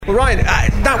Well, Ryan,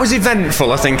 that was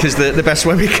eventful, I think, is the best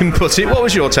way we can put it. What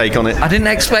was your take on it? I didn't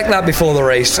expect that before the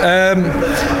race. I'm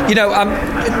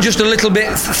just a little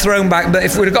bit thrown back, but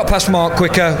if we'd have got past Mark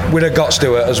quicker, we'd have got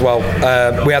Stuart as well.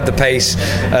 We had the pace,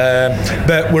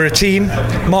 but we're a team.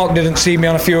 Mark didn't see me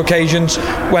on a few occasions,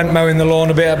 went mowing the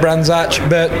lawn a bit at Brands Hatch,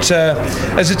 but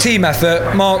as a team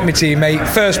effort, Mark, my teammate,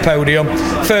 first podium,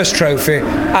 first trophy,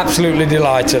 absolutely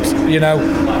delighted.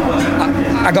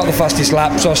 I got the fastest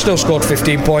lap, so I still scored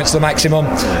 15 points, the maximum.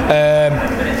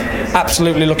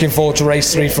 Absolutely looking forward to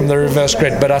race 3 from the reverse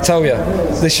grid, but I tell you,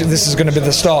 this is going to be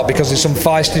the start, because there's some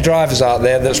feisty drivers out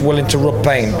there that's willing to rub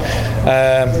pain.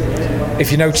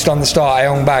 If you noticed on the start, I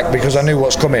hung back because I knew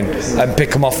what's coming and pick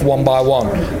them off one by one.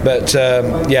 But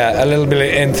a little bit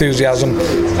of enthusiasm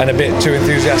and a bit too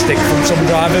enthusiastic from some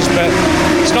drivers, but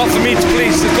it's not for me to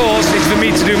please the cause, it's for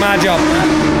me to do my job.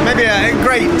 Maybe a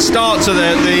great start to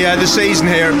the season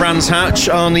here at Brands Hatch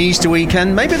on the Easter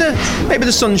weekend. Maybe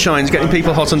the sunshine's getting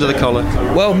people hot under the collar.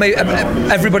 Well,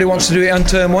 everybody wants to do it on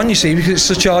turn 1, you see, because it's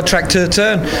such a hard track to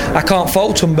turn. I can't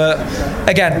fault them, but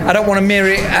again, I don't want to mirror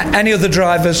it at any other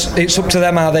drivers. It's up to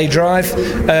them how they drive.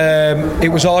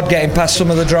 It was hard getting past some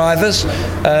of the drivers,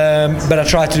 but I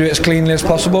tried to do it as cleanly as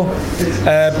possible.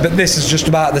 But this is just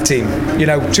about the team.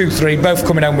 2, 3, both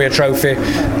coming home with a trophy.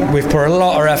 We've put a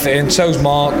lot of effort in. So's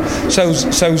Mark.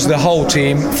 So's the whole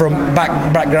team from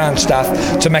background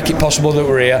staff to make it possible that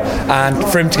we're here, and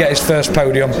for him to get his first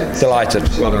podium, delighted.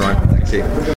 Well done, Ryan. Thank you.